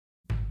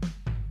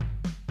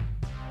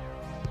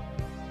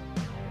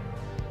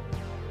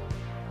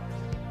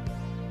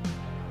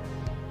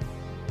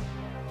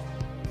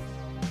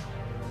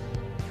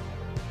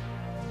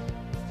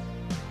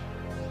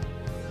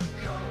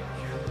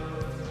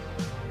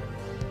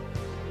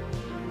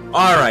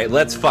All right,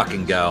 let's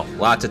fucking go.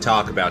 Lot to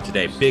talk about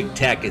today. Big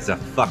tech is a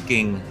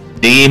fucking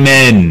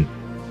demon.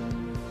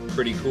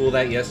 Pretty cool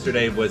that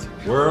yesterday was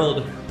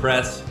World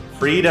Press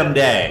Freedom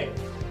Day.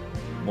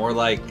 More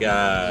like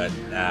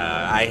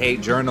I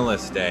hate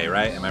journalists day,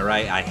 right? Am I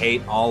right? I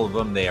hate all of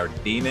them. They are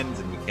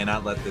demons, and we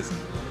cannot let this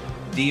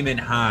demon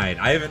hide.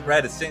 I haven't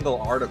read a single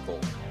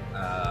article.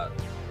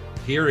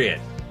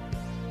 Period.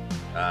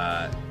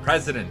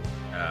 President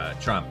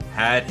Trump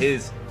had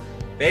his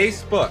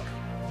Facebook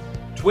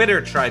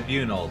Twitter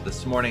tribunal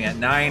this morning at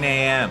 9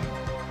 a.m.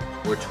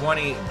 where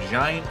 20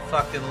 giant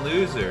fucking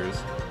losers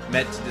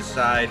met to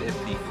decide if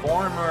the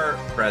former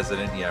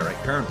president,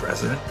 current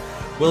president,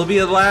 will be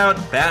allowed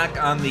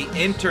back on the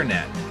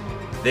internet.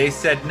 They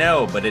said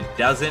no, but it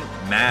doesn't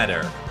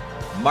matter.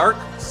 Mark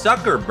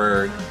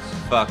Zuckerberg,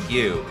 fuck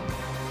you.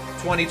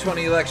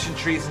 2020 election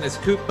treasonous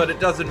coup, but it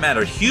doesn't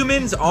matter.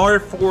 Humans are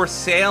for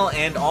sale,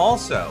 and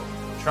also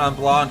Trump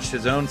launched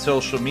his own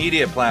social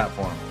media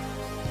platform.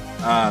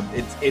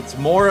 It's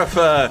more of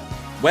a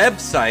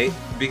website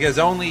because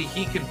only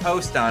he can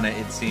post on it,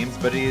 it seems,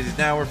 but he is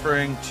now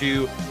referring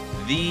to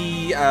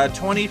the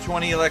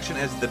 2020 election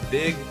as the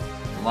big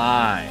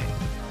lie.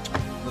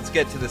 Let's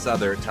get to this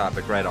other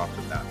topic right off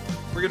the bat.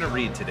 We're going to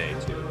read today,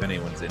 too, if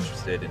anyone's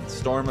interested in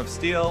Storm of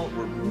Steel.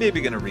 We're maybe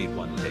going to read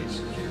one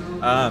page.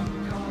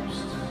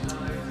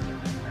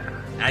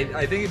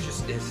 I think it's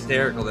just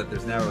hysterical that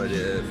there's now a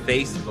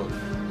Facebook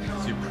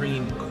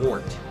Supreme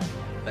Court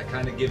that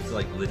kind of gives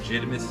like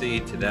legitimacy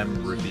to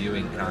them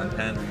reviewing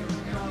content.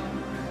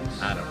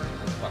 I don't know.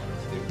 It's fucking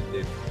stupid,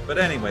 dude. But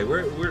anyway,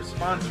 we're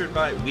sponsored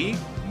by me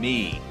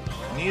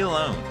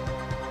alone.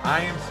 I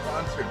am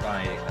sponsored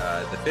by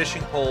the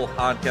Fishing Pole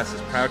Podcast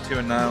is proud to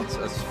announce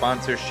a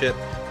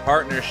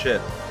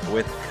partnership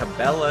with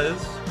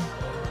Cabela's.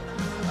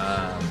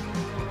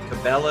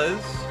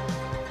 Cabela's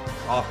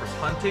offers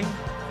hunting,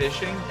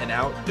 fishing, and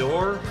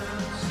outdoor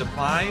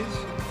supplies.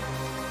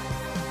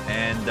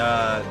 And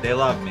they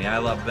love me. I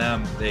love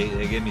them.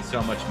 They give me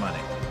so much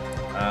money.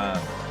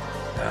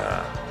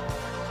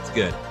 It's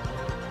good.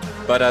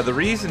 But the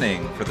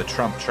reasoning for the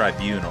Trump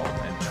tribunal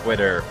and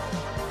Twitter,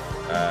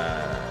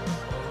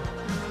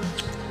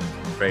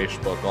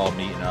 Facebook all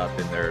meeting up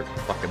in their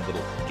fucking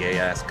little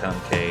gay-ass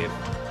concave,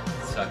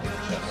 sucking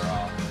each other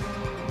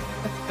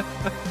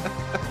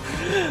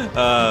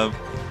off.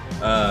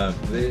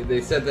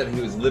 They said that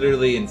he was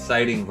literally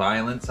inciting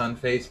violence on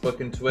Facebook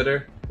and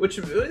Twitter, which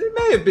it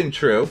may have been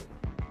true.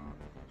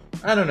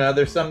 I don't know.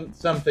 There's some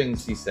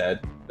things he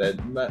said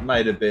that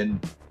might have been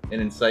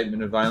an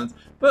incitement of violence.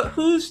 But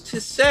who's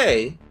to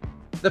say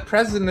the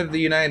president of the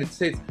United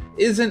States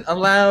isn't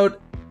allowed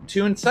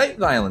to incite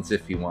violence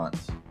if he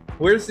wants?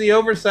 Where's the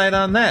oversight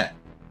on that?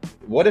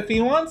 What if he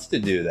wants to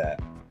do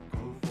that?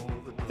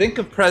 Think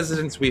of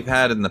presidents we've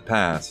had in the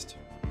past.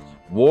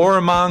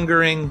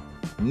 Warmongering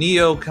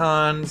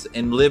neocons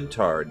and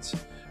libtards.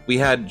 We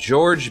had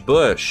George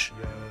Bush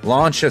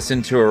launch us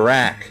into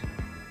Iraq.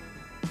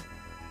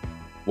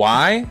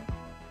 Why?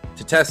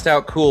 To test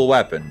out cool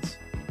weapons.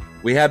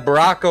 We had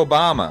Barack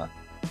Obama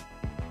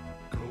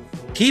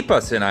keep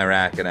us in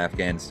Iraq and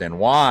Afghanistan.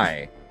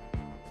 Why?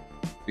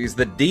 Because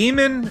the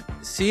demon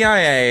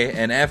CIA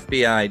and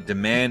FBI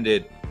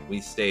demanded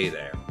we stay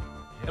there.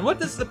 And what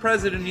does the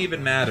president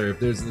even matter if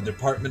there's the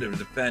Department of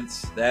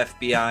Defense, the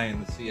FBI,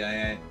 and the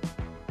CIA?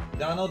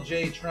 Donald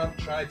J. Trump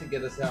tried to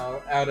get us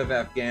out of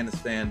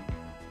Afghanistan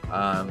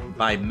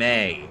by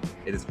May.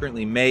 It is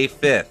currently May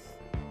 5th.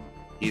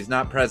 He's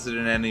not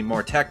president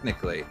anymore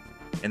technically,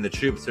 and the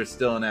troops are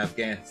still in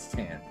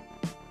Afghanistan.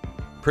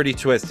 Pretty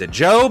twisted.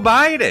 Joe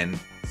Biden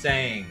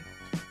saying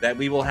that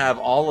we will have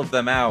all of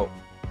them out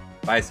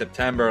by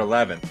September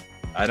 11th.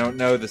 I don't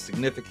know the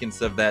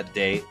significance of that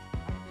date.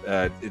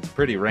 It's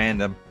pretty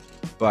random,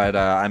 but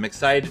I'm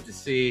excited to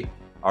see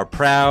our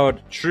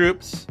proud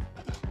troops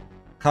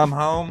come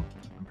home.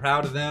 I'm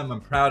proud of them. I'm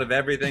proud of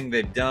everything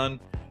they've done.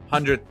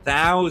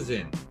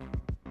 100,000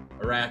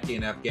 Iraqi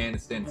and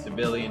Afghanistan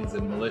civilians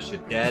and militia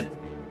dead.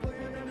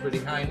 Pretty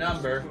high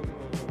number.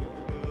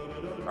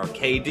 Our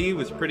KD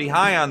was pretty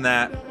high on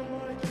that.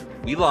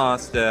 We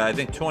lost, I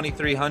think,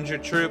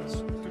 2,300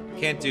 troops.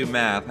 Can't do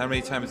math. How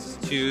many times is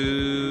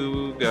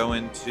 2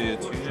 going to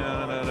 2?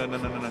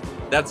 No.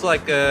 That's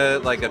like a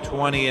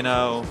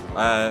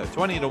 20-0,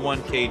 20 to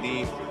 1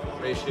 KD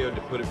ratio,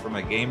 to put it for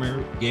my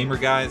gamer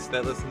guys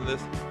that listen to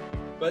this.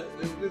 But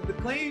the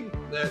claim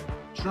that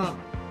Trump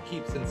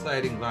keeps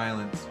inciting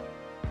violence,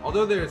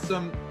 although there is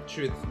some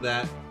truth to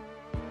that,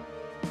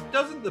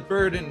 doesn't the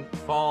burden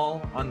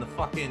fall on the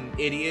fucking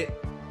idiot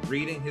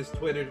reading his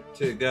Twitter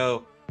to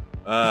go,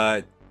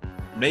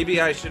 maybe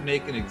I should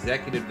make an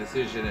executive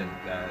decision and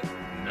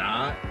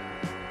not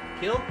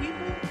kill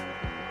people?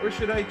 Or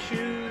should I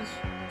choose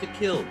to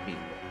kill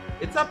people?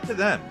 It's up to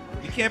them.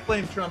 You can't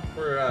blame Trump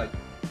for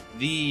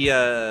the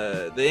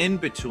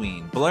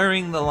in-between,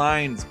 blurring the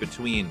lines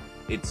between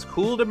it's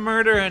cool to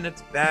murder and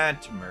it's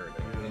bad to murder.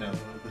 You know,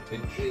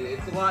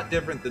 it's a lot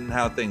different than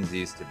how things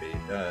used to be.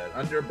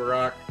 Under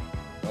Barack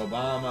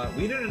Obama,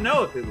 we didn't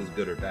know if it was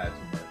good or bad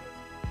to murder.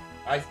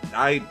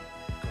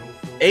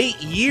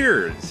 8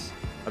 years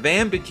of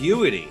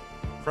ambiguity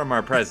from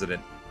our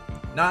president,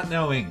 not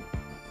knowing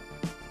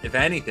if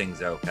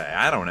anything's okay.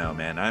 I don't know,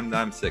 man.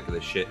 I'm sick of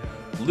this shit.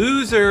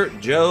 Loser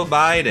Joe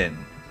Biden.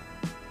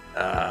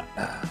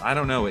 I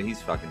don't know what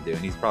he's fucking doing.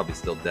 He's probably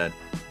still dead.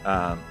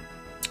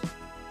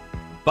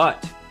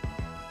 But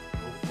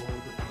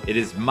it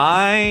is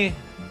my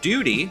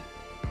duty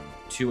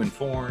to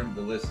inform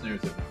the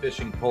listeners of the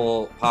Fishing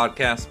Pole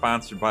podcast,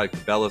 sponsored by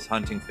Cabela's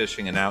Hunting,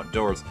 Fishing, and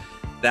Outdoors,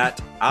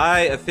 that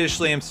I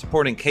officially am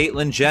supporting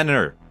Caitlyn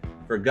Jenner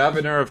for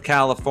governor of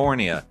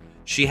California.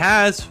 She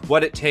has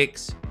what it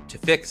takes to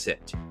fix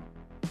it.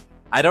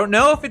 I don't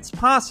know if it's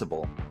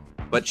possible,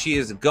 but she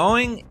is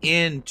going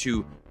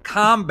into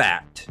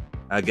combat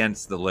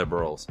against the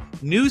liberals.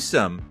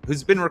 Newsom,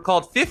 who's been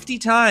recalled 50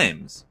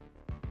 times,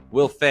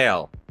 will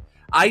fail.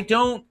 I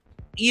don't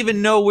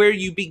even know where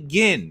you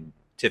begin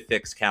to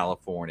fix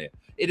California.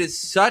 It is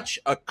such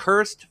a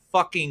cursed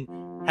fucking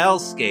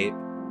hellscape.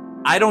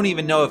 I don't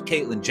even know if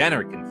Caitlyn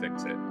Jenner can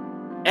fix it.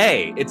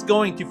 A, it's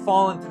going to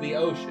fall into the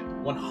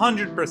ocean.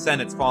 100%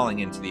 it's falling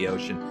into the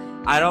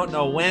ocean. I don't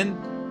know when.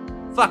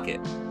 Fuck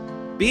it.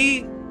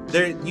 B,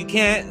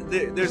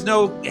 there's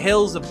no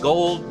hills of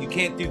gold. You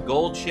can't do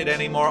gold shit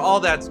anymore. All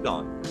that's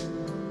gone.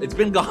 It's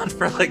been gone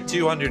for like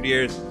 200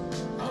 years,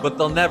 but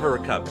they'll never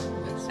recover.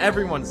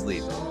 Everyone's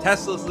leaving.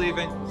 Tesla's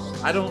leaving.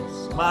 I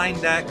don't mind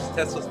that because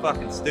Tesla's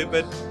fucking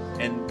stupid.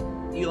 And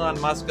Elon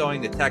Musk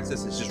going to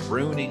Texas is just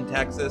ruining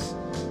Texas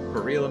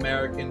for real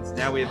Americans.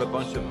 Now we have a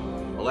bunch of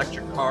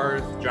electric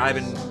cars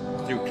driving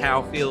through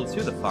cow fields.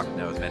 Who the fuck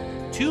knows,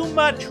 man? Too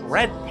much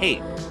red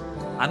tape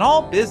on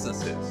all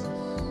businesses,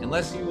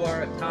 unless you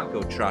are a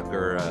taco truck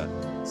or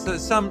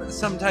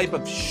some type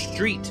of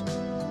street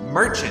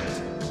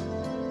merchant.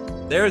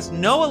 There's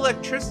no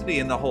electricity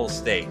in the whole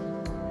state.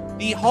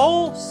 The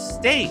whole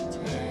state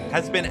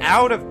has been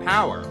out of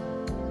power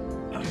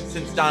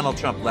since Donald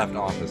Trump left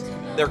office.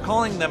 They're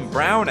calling them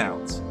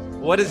brownouts.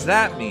 What does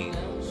that mean?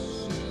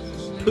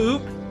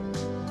 Poop?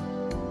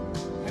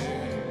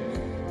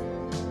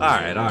 All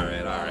right.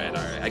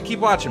 I keep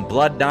watching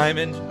Blood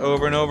Diamond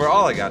over and over.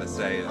 All I gotta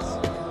say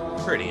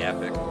is pretty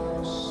epic.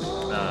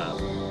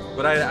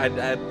 But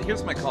I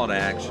here's my call to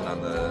action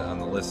on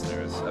the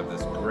listeners of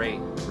this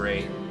great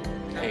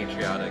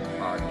patriotic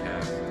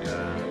podcast.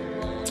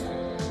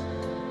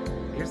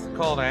 Here's the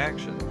call to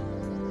action.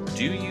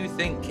 Do you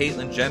think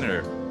Caitlyn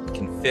Jenner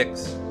can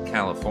fix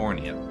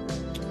California?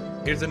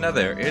 Here's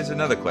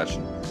another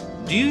question.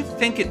 Do you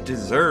think it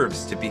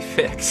deserves to be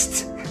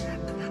fixed?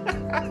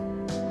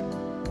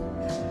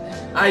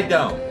 I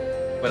don't,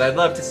 but I'd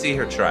love to see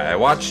her try. I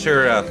watched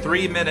her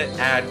 3-minute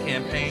ad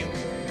campaign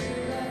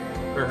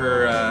for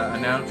her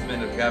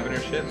announcement of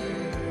governorship.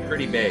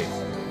 Pretty base,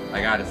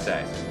 I gotta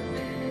say.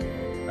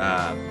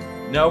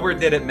 Nowhere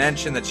did it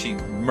mention that she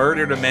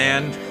murdered a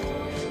man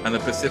on the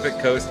Pacific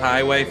Coast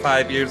Highway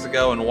 5 years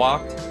ago and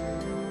walked.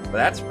 But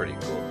that's pretty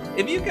cool.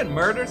 If you can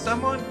murder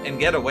someone and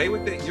get away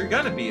with it, you're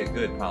gonna be a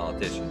good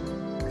politician.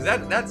 Because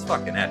that's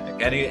fucking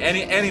epic.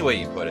 Any way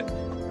you put it.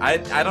 I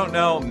don't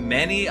know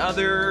many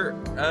other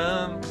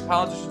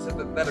politicians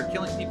that are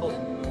killing people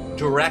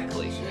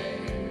directly.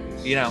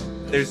 You know,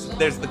 there's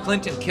the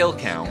Clinton kill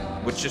count,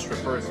 which just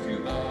refers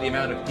to the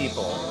amount of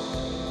people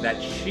that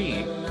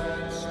she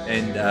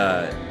and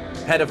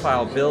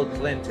pedophile Bill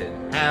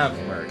Clinton have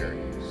murdered.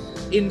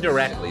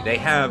 Indirectly, they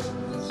have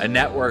a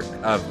network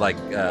of like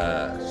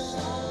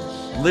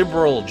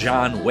liberal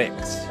John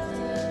Wicks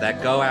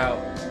that go out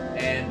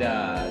and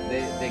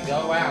they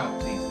go out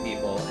to these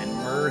people and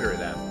murder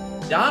them.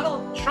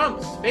 Donald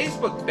Trump's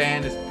Facebook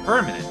ban is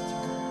permanent,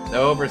 the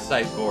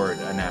oversight board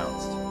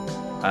announced.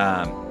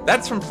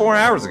 That's from 4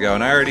 hours ago,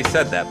 and I already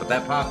said that, but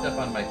that popped up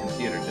on my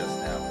computer just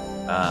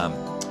now.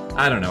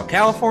 I don't know.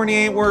 California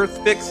ain't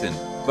worth fixing,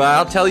 but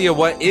I'll tell you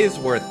what is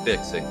worth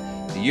fixing.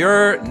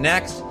 Your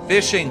next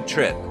fishing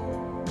trip.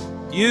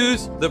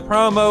 Use the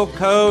promo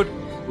code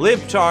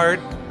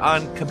LIBTARD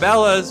on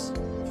Cabela's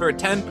for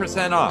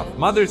 10% off.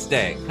 Mother's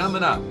Day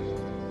coming up.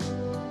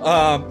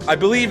 I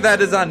believe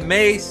that is on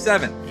May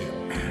 7th.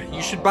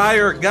 You should buy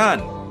her a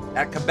gun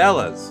at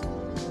Cabela's,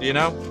 you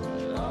know?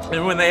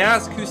 And when they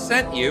ask who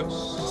sent you,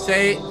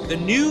 say the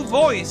new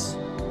voice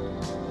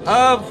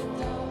of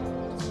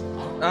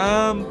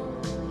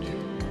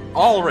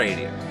all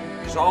radio.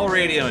 Just all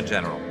radio in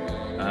general.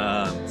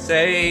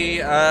 Say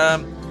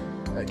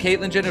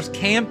Caitlyn Jenner's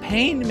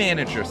campaign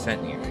manager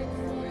sent you.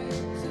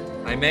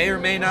 I may or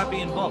may not be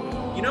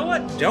involved. You know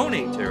what?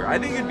 Donate to her. I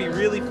think it'd be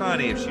really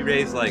funny if she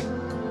raised like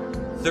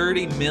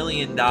 $30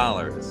 million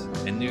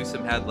and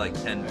Newsom had like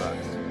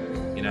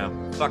 $10. You know,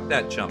 fuck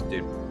that chump,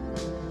 dude.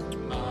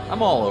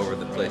 I'm all over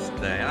the place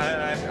today.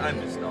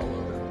 I'm just all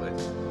over the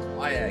place.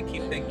 Why I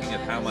keep thinking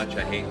of how much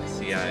I hate the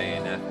CIA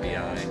and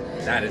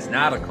FBI. That is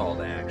not a call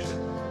to action.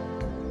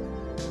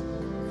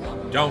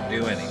 Don't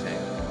do anything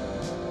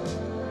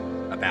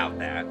about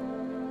that.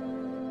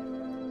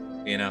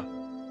 You know?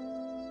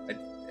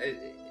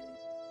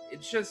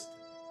 It's just,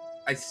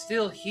 I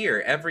still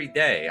hear every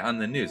day on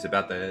the news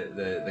about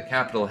the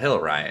Capitol Hill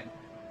riot.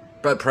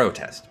 But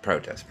protest.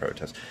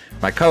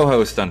 My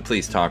co-host on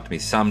Please Talk to Me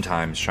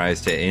sometimes tries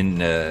to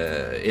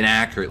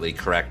inaccurately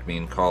correct me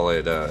and call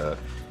it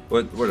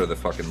what are the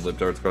fucking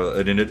libtards called?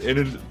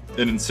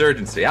 An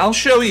insurgency. I'll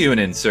show you an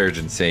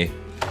insurgency,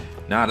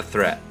 not a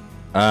threat.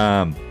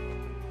 I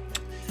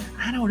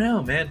don't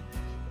know, man.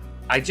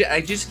 I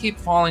just keep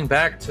falling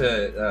back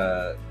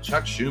to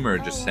Chuck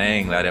Schumer just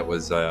saying that it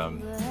was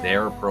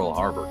their Pearl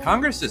Harbor.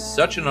 Congress is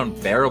such an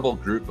unbearable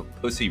group of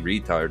pussy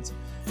retards.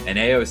 And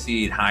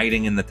AOC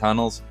hiding in the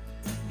tunnels.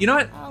 You know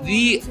what?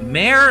 The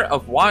mayor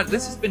of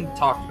this has been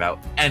talked about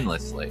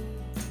endlessly.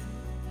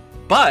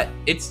 But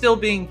it's still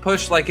being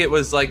pushed like it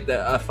was like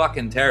a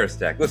fucking terrorist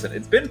attack. Listen,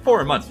 it's been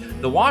 4 months.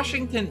 The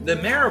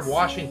mayor of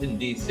Washington,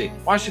 D.C.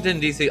 Washington,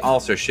 D.C.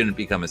 also shouldn't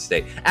become a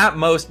state. At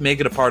most,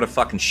 make it a part of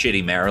fucking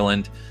shitty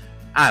Maryland.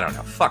 I don't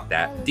know. Fuck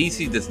that.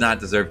 D.C. does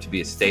not deserve to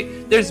be a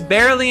state. There's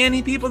barely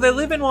any people that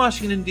live in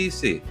Washington,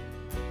 D.C.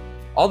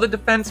 All the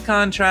defense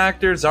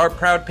contractors, our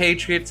proud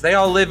patriots, they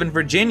all live in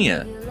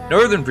Virginia.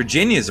 Northern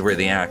Virginia is where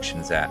the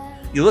action's at.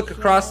 You look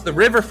across the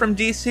river from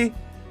D.C.,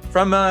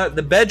 from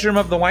the bedroom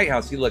of the White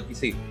House, you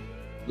see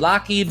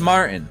Lockheed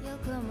Martin,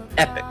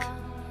 epic.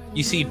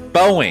 You see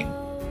Boeing,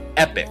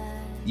 epic.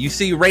 You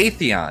see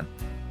Raytheon,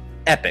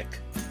 epic.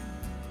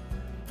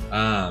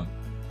 But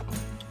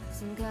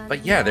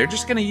yeah, they're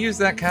just going to use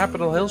that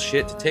Capitol Hill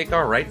shit to take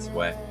our rights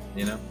away,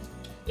 you know?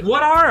 And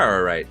what are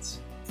our rights?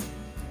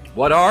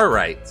 What are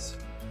rights?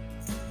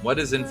 What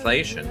is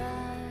inflation?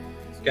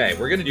 Okay,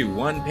 we're going to do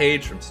one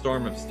page from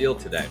Storm of Steel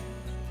today.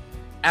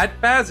 At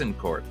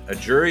Bazincourt, a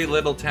dreary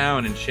little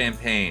town in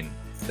Champagne,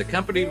 the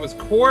company was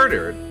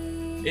quartered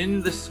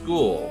in the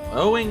school,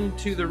 owing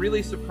to the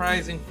really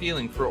surprising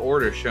feeling for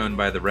order shown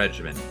by the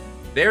regiment.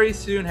 Very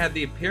soon had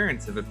the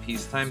appearance of a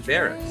peacetime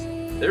barracks.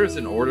 There was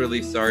an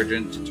orderly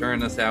sergeant to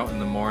turn us out in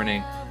the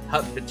morning,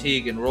 hut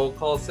fatigue and roll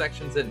call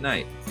sections at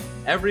night.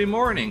 Every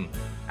morning,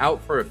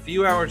 out for a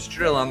few hours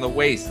drill on the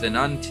waste and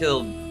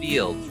untilled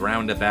fields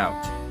round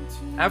about.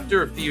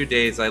 After a few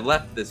days, I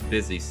left this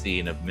busy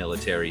scene of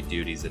military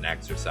duties and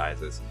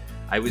exercises.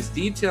 I was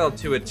detailed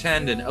to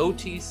attend an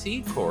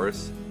OTC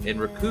course in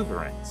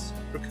Recouvrance.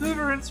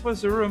 Recouvrance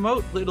was a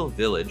remote little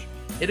village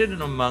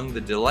hidden among the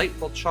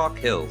delightful chalk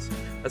hills.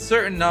 A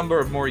certain number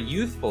of more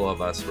youthful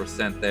of us were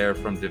sent there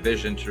from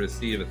division to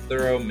receive a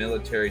thorough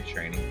military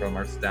training from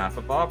our staff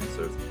of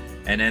officers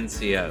and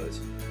NCOs.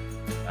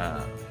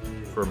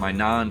 For my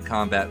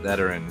non-combat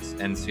veterans,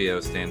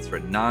 NCO stands for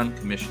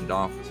non-commissioned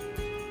officer.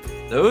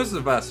 Those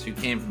of us who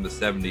came from the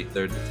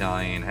 73rd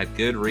Battalion had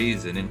good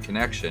reason in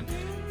connection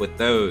with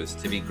those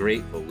to be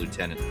grateful.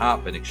 Lieutenant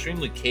Hopp, an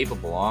extremely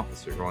capable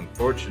officer who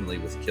unfortunately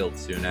was killed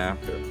soon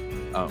after.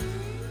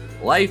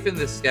 Life in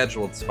this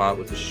scheduled spot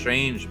was a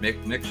strange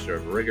mixture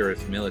of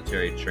rigorous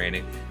military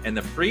training and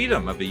the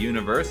freedom of a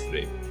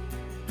university.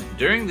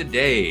 During the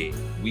day,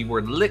 we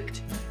were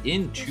licked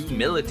into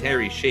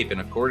military shape in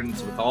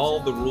accordance with all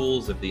the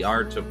rules of the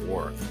art of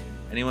war.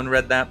 Anyone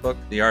read that book,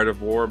 The Art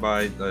of War,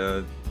 by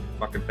the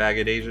fucking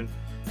faggot Asian?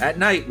 At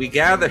night, we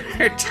gathered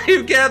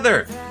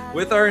together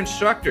with our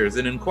instructors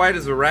and in quite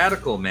as a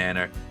radical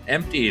manner,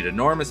 emptied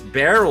enormous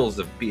barrels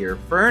of beer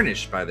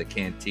furnished by the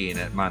canteen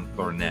at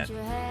Montcornet.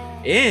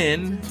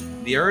 In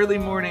the early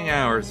morning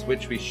hours,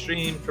 which we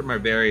streamed from our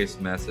various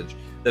message,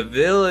 the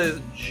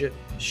village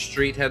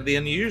street had the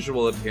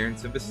unusual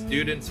appearance of a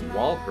student's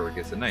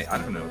Walpurgis at night. I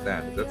don't know what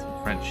that is. That's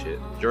some French shit.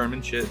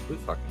 German shit. Who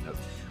fucking knows?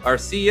 Our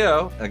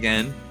CO,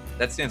 again,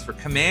 that stands for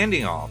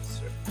commanding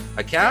officer.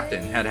 A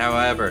captain had,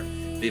 however,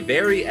 the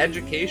very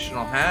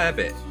educational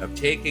habit of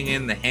taking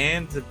in the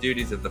hands of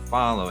duties of the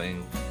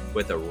following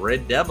with a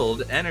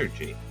redoubled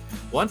energy.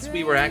 Once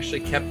we were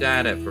actually kept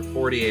at it for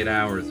 48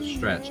 hours a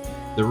stretch.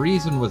 The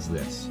reason was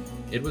this.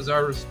 It was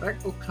our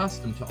respectful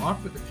custom to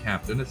offer the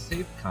captain a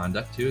safe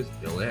conduct to his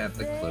villa at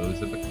the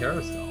close of a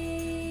carousel.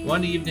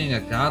 One evening, a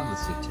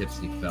godlessly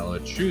tipsy fellow, a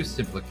true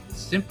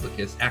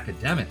simplicus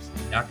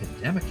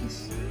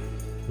academicus,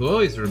 who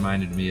always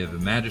reminded me of a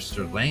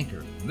Magister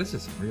Lanker. This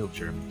is some real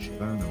German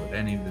shit. I don't know what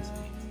any of this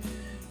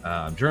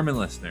means. German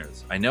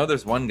listeners, I know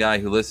there's one guy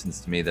who listens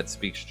to me that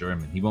speaks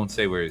German. He won't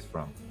say where he's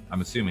from.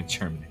 I'm assuming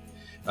Germany.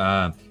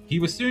 He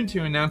was soon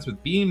to announce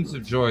with beams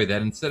of joy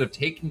that instead of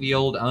taking the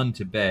old Un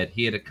to bed,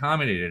 he had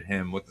accommodated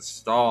him with a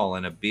stall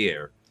and a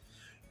beer.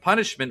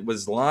 Punishment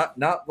was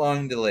not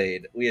long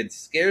delayed. We had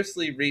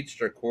scarcely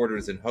reached our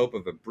quarters in hope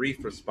of a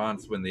brief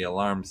response when the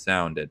alarm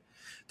sounded.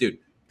 Dude,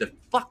 the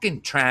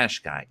fucking trash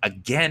guy,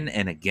 again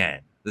and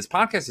again. This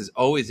podcast is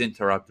always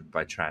interrupted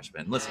by trash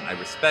men. Listen, I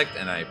respect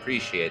and I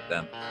appreciate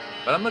them,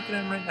 but I'm looking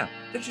at them right now.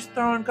 They're just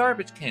throwing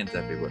garbage cans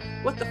everywhere.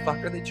 What the fuck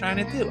are they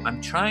trying to do?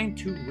 I'm trying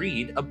to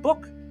read a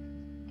book.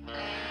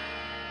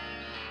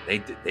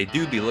 They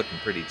do be looking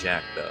pretty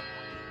jacked though.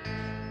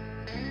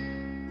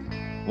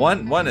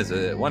 One is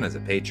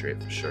a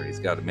patriot for sure. He's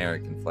got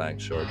American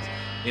flag shorts.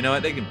 You know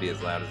what? They can be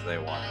as loud as they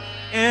want.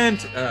 And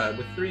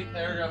with 3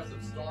 paragraphs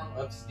of Storm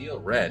of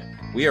Steel read,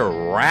 we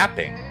are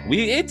rapping.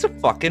 It's a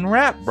fucking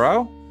rap,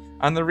 bro.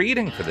 On the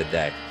reading for the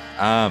day.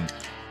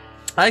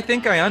 I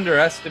think I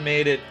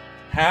underestimated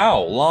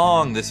how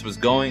long this was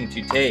going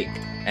to take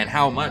and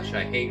how much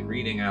I hate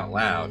reading out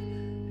loud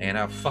and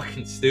how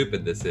fucking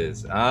stupid this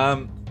is. I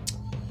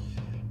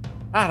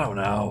don't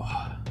know.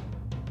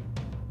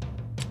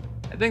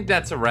 I think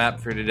that's a wrap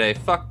for today.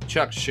 Fuck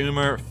Chuck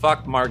Schumer.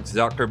 Fuck Mark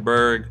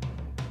Zuckerberg.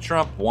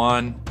 Trump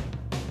won.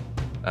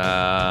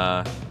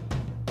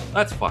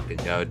 Let's fucking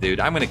go, dude.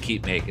 I'm gonna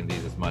keep making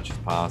these as much as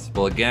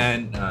possible.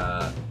 Again,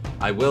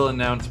 I will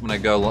announce when I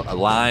go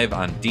live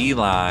on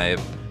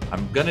DLive.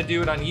 I'm gonna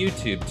do it on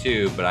YouTube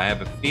too, but I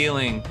have a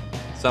feeling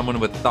someone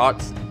with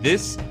thoughts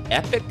this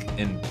epic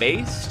and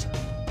based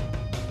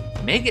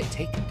may get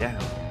taken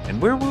down.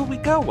 And where will we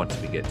go once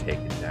we get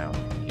taken down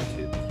from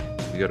YouTube?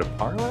 Do we go to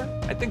Parler?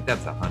 I think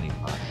that's a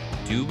honeypot.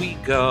 Do we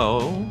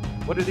go?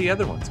 What are the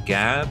other ones?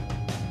 Gab?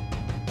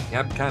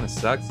 Gab kind of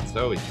sucks. It's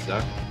always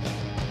sucked.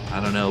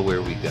 I don't know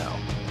where we go,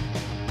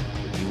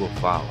 but you will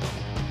follow.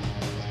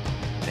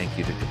 Thank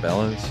you to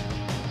Cabela's.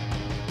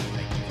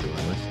 Thank you to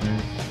our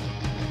listeners.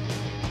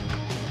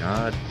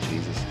 God,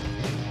 Jesus,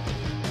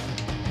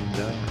 and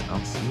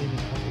I'll see you in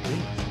a couple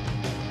weeks.